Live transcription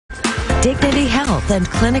Dignity Health and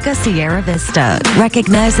Clinica Sierra Vista,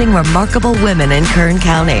 recognizing remarkable women in Kern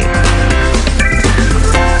County.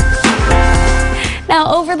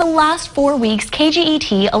 Now, over the last 4 weeks,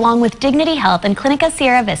 KGET, along with Dignity Health and Clinica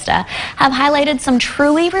Sierra Vista, have highlighted some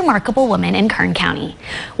truly remarkable women in Kern County.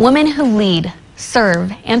 Women who lead,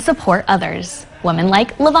 serve, and support others. Women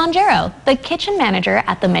like Lavonne Jarrow, the kitchen manager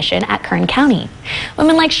at the Mission at Kern County.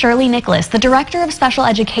 Women like Shirley Nicholas, the director of special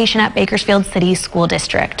education at Bakersfield City School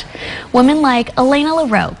District. Women like Ilyana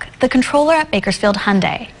LaRoque, the controller at Bakersfield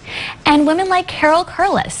Hyundai. And women like Carol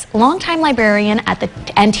Curlis, longtime librarian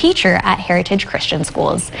and teacher at Heritage Christian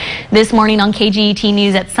Schools. This morning on KGET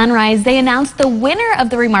News at Sunrise, they announced the winner of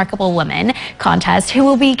the Remarkable Woman contest, who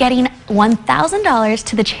will be getting $1,000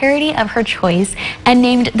 to the charity of her choice, and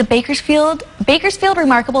named the Bakersfield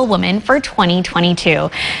Remarkable Woman for 2022.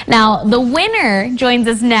 Now, the winner joins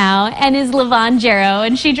us now and is Lavonne Jarrow,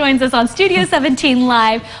 and she joins us on Studio 17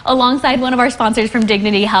 Live alongside one of our sponsors from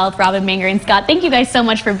Dignity Health, Robin Manger and Scott. Thank you guys so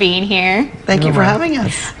much for being here. Thank you for having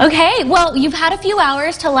us. Okay, well, you've had a few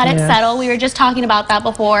hours to let it settle. We were just talking about that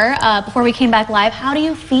before we came back live. How do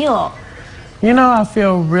you feel? You know, I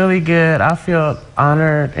feel really good. I feel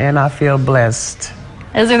honored and I feel blessed.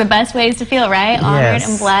 Those are the best ways to feel, right? Honored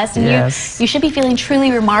and blessed. And you should be feeling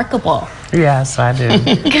truly remarkable. Yes, I do.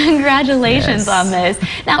 Congratulations on this.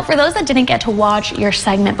 Now, for those that didn't get to watch your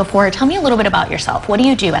segment before, tell me a little bit about yourself. What do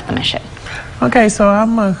you do at the Mission? Okay, so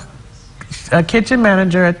I'm a kitchen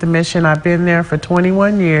manager at the Mission. I've been there for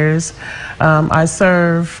 21 years. We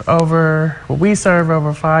serve over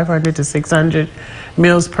 500 to 600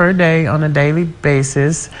 meals per day on a daily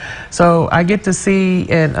basis. So I get to see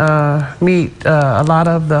and meet a lot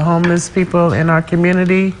of the homeless people in our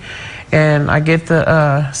community, and I get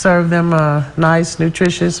to serve them a nice,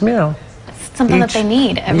 nutritious meal. It's something that they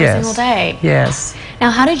need every single day. Yes. Now,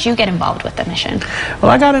 how did you get involved with the Mission?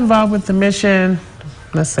 Well, I got involved with the Mission,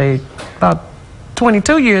 let's say, about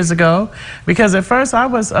 22 years ago, because at first I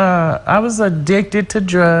was addicted to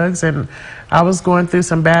drugs, and I was going through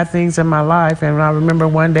some bad things in my life. And I remember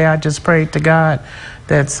one day I just prayed to God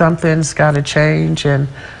that something's got to change. And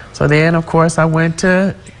so then, of course, I went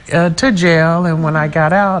to jail, and when I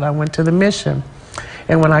got out, I went to the Mission.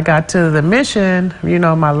 And when I got to the Mission, you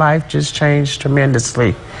know, my life just changed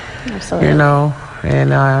tremendously. Absolutely. You know,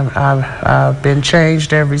 and I've been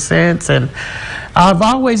changed ever since. And I've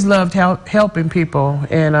always loved helping people,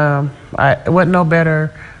 and it wasn't no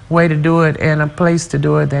better way to do it and a place to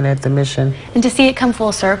do it than at the Mission. And to see it come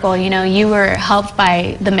full circle, you know, you were helped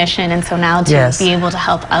by the Mission, and so now to be able to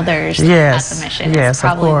help others at the Mission is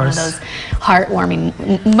probably one of those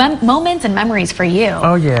heartwarming moments and memories for you.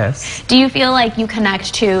 Oh, yes. Do you feel like you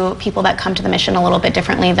connect to people that come to the Mission a little bit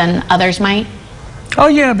differently than others might? Oh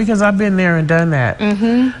yeah, because I've been there and done that.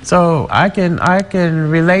 So I can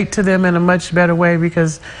relate to them in a much better way,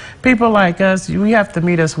 because people like us, we have to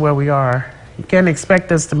meet us where we are. You can't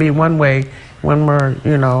expect us to be one way when we're,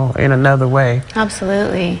 you know, in another way.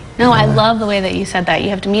 Absolutely. No, I love the way that you said that. You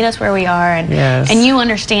have to meet us where we are, and and you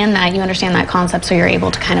understand that concept, so you're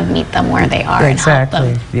able to kind of meet them where they are and help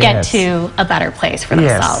them get to a better place for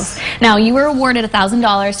themselves. Now, you were awarded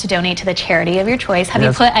 $1,000 to donate to the charity of your choice. Have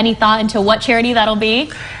you put any thought into what charity that'll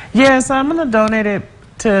be? Yes, I'm going to donate it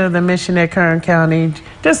to the Mission at Kern County,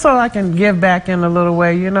 just so I can give back in a little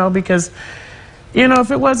way, you know, because you know,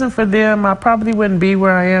 if it wasn't for them, I probably wouldn't be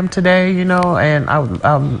where I am today, you know, and I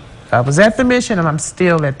was at the Mission, and I'm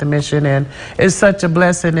still at the Mission, and it's such a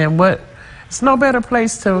blessing. And it's no better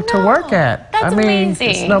place to work at. That's amazing.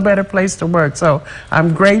 It's no better place to work. So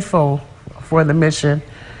I'm grateful for the Mission.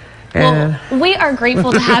 Well, we are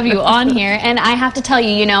grateful to have you on here, and I have to tell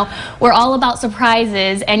you, you know, we're all about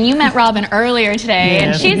surprises, and you met Robin earlier today,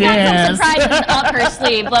 and she's got some surprises up her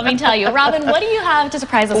sleeve, let me tell you. Robin, what do you have to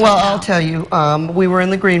surprise us with now? Well, I'll tell you, we were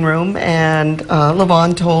in the green room, and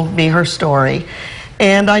Lavonne told me her story,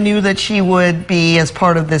 and I knew that she would be, as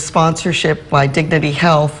part of this sponsorship by Dignity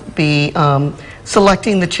Health, be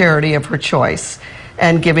selecting the charity of her choice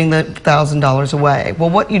and giving the $1,000 away. Well,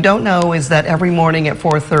 what you don't know is that every morning at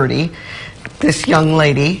 4:30, this young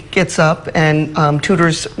lady gets up and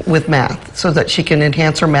tutors with math so that she can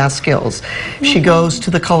enhance her math skills. She goes to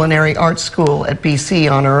the culinary arts school at BC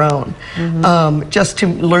on her own, just to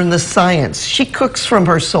learn the science. She cooks from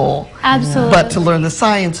her soul. Absolutely. But to learn the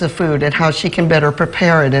science of food and how she can better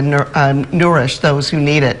prepare it and nourish those who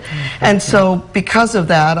need it. And so because of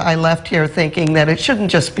that, I left here thinking that it shouldn't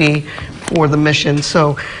just be for the Mission.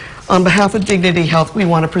 So on behalf of Dignity Health, we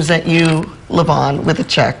want to present you, Lavonne, with a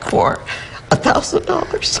check for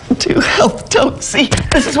 $1,000 to help. Don't see.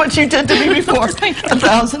 This is what you did to me before.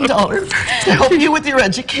 $1,000 to help you with your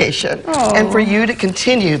education and for you to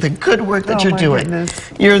continue the good work that you're doing.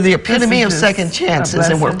 Goodness. You're the epitome of just second chances,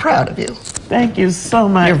 and we're proud of you. Thank you so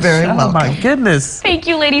much. You're very welcome. Oh my goodness. Thank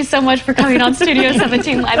you, ladies, so much for coming on Studio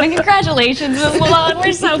 17 Live, and congratulations, Ms. Lavonne.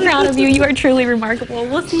 We're so proud of you. You are truly remarkable.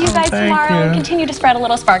 We'll see you guys thank tomorrow. you. Continue to spread a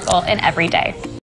little sparkle in every day.